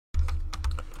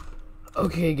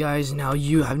Okay, guys, now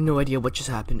you have no idea what just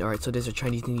happened. Alright, so there's a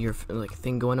Chinese New Year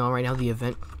thing going on right now, the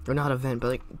event, or not event,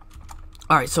 but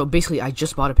alright, so basically I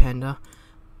just bought a panda.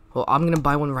 Well, I'm gonna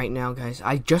buy one right now, guys.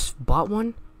 I just bought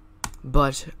one,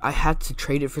 but I had to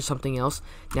trade it for something else.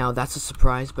 Now that's a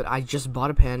surprise, but I just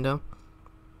bought a panda,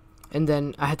 and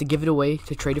then I had to give it away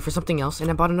to trade it for something else, and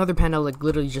I bought another panda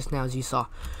literally just now, as you saw.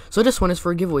 So this one is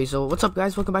for a giveaway. So what's up,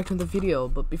 guys? Welcome back to the video.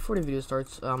 But before the video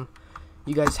starts,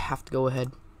 you guys have to go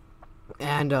ahead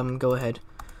and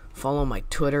follow my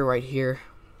Twitter right here,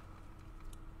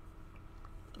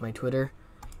 my Twitter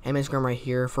and my Instagram right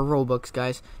here for Roblox,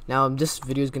 guys. Now this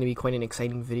video is going to be quite an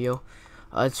exciting video.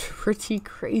 It's pretty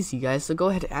crazy, guys, so go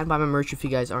ahead and buy my merch if you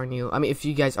guys are new. I mean, if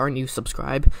you guys are new,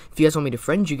 subscribe. If you guys want me to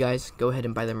friend you guys, go ahead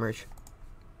and buy the merch.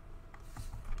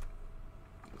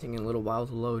 Taking a little while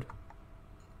to load.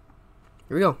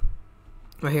 Here we go,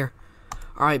 right here.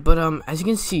 Alright, but as you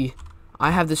can see, I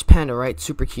have this panda, right?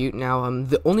 Super cute. Now,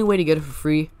 the only way to get it for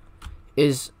free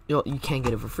is, you can't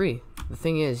get it for free. The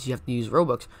thing is, you have to use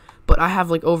Robux. But I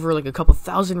have over a couple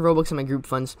thousand Robux in my group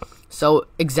funds. So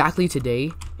exactly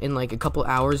today, in a couple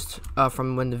hours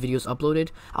from when the video's uploaded,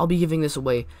 I'll be giving this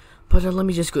away. But let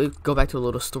me just go back to a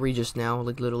little story just now,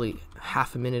 literally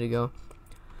half a minute ago.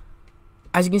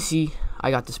 As you can see,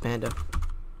 I got this panda.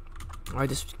 Alright,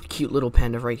 this cute little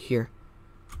panda right here.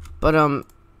 But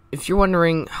if you're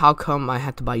wondering how come I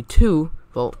had to buy two,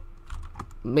 well,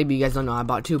 maybe you guys don't know I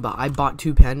bought two, but I bought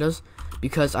two pandas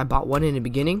because I bought one in the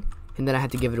beginning and then I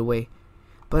had to give it away.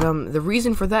 But the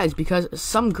reason for that is because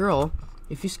some girl,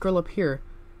 if you scroll up here,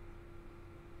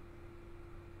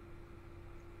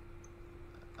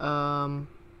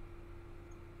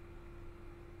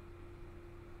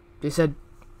 they said,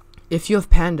 if you have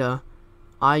panda,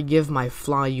 I give my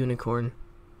fly unicorn.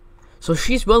 So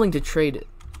she's willing to trade,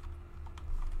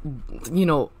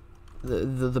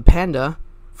 the panda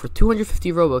for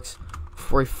 250 Robux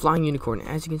for a flying unicorn.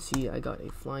 As you can see, I got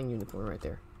a flying unicorn right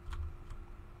there.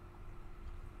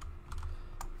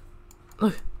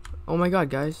 Look, oh my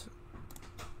god, guys.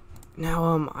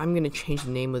 Now I'm gonna change the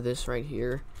name of this right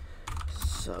here,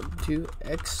 sub to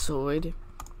exoid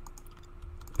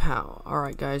pow. All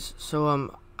right, guys, so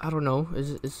I don't know,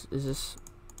 is this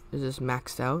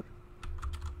maxed out?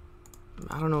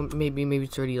 I don't know, maybe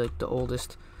it's already the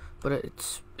oldest, but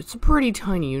it's a pretty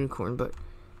tiny unicorn. But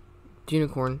the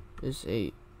unicorn is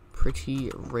a pretty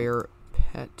rare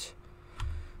pet.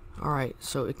 All right,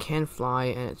 so it can fly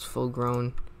and it's full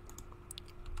grown,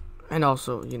 and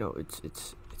also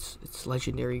it's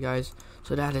legendary, guys.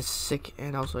 So that is sick.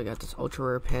 And also I got this ultra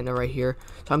rare panda right here.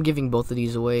 So I'm giving both of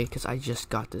these away because I just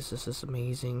got this. This is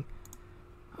amazing.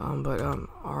 All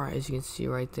right, as you can see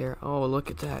right there. Oh,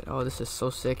 look at that. Oh, this is so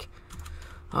sick.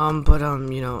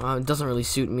 It doesn't really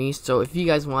suit me. So if you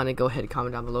guys want to, go ahead and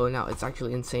comment down below. Now, it's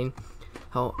actually insane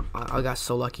how I got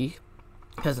so lucky,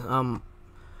 because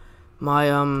my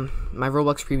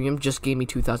Roblox premium just gave me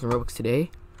 2,000 Robux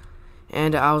today,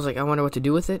 and I was like, I wonder what to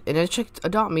do with it. And I checked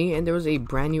Adopt Me, and there was a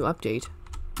brand new update.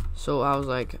 So I was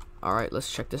like, all right,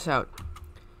 let's check this out.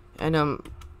 And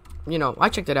I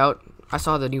checked it out. I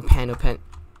saw the new panda pet,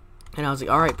 and I was like,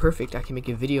 all right, perfect. I can make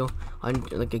a video on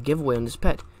a giveaway on this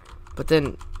pet. But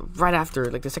then, right after,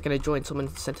 the second I joined,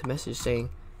 someone sent a message saying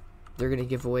they're gonna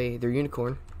give away their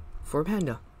unicorn for a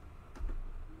panda.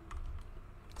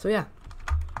 So yeah,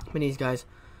 minis, guys.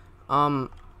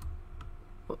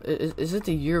 Is it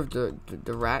the year of the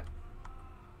rat?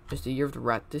 Is the year of the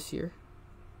rat this year?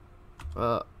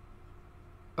 All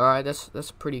right,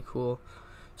 that's pretty cool.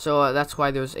 So that's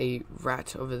why there's a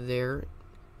rat over there.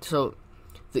 So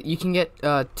you can get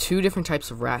two different types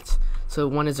of rats. So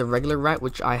one is a regular rat,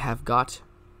 which I have got.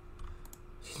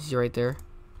 You can see right there,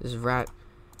 this rat.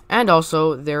 And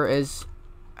also there is,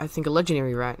 I think, a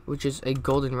legendary rat, which is a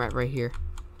golden rat right here.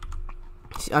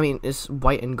 I mean, it's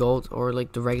white and gold, or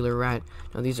the regular rat.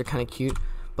 Now these are kind of cute.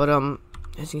 But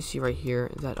as you can see right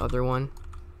here, that other one.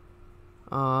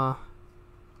 Yeah,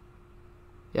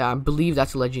 I believe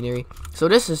that's a legendary. So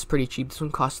this is pretty cheap. This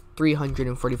one costs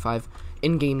 345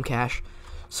 in-game cash.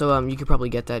 So you could probably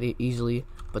get that easily.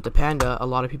 But the panda, a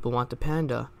lot of people want the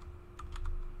panda.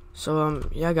 So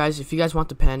yeah, guys, if you guys want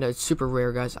the panda, it's super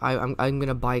rare, guys. I'm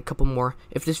gonna buy a couple more.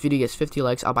 If this video gets 50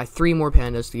 likes, I'll buy 3 more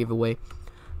pandas to give away.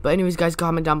 But anyways, guys,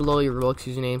 comment down below your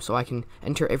Roblox username so I can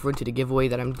enter everyone to the giveaway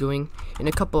that I'm doing in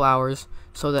a couple hours,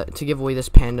 so that to give away this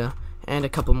panda and a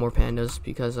couple more pandas,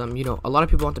 because a lot of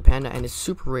people want the panda, and it's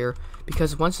super rare,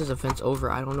 because once this event's over,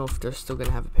 I don't know if they're still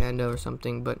gonna have a panda or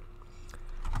something. But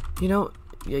you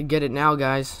get it now,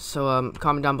 guys. So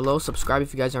comment down below, subscribe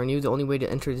if you guys are new. The only way to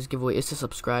enter this giveaway is to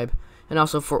subscribe. And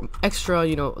also for extra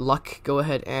luck, go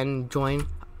ahead and join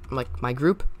my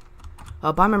group.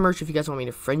 buy my merch if you guys want me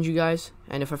to friend you guys.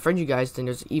 And if I friend you guys, then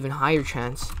there's an even higher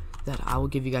chance that I will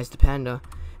give you guys the panda.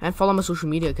 And follow my social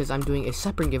media because I'm doing a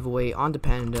separate giveaway on the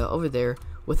panda over there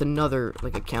with another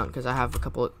like account, because I have a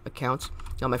couple of accounts.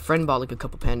 Now my friend bought like a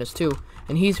couple pandas too,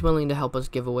 and he's willing to help us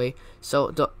give away.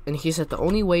 So and he said the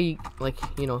only way, like,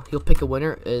 you know, he'll pick a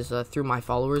winner is through my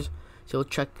followers. So he'll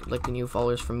check like the new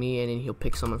followers from me, and then he'll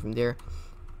pick someone from there.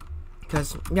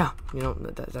 Because yeah, you know,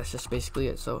 that's just basically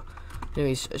it. So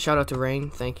anyways, shout out to Rain,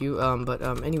 thank you.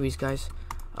 Anyways guys,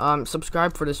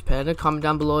 subscribe for this panda. Comment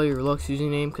down below your Roblox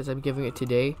username because I'm giving it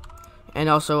today. And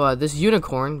also this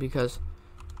unicorn, because,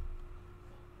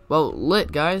 well,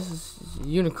 lit guys, this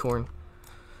unicorn.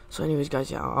 So anyways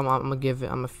guys, yeah, I'm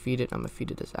gonna feed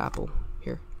it this apple.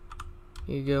 Here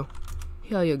you go.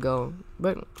 Here you go.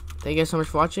 But thank you guys so much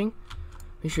for watching.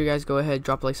 Make sure you guys go ahead,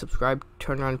 drop a like, subscribe,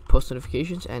 turn on post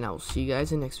notifications, and I will see you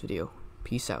guys in the next video.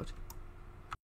 Peace out.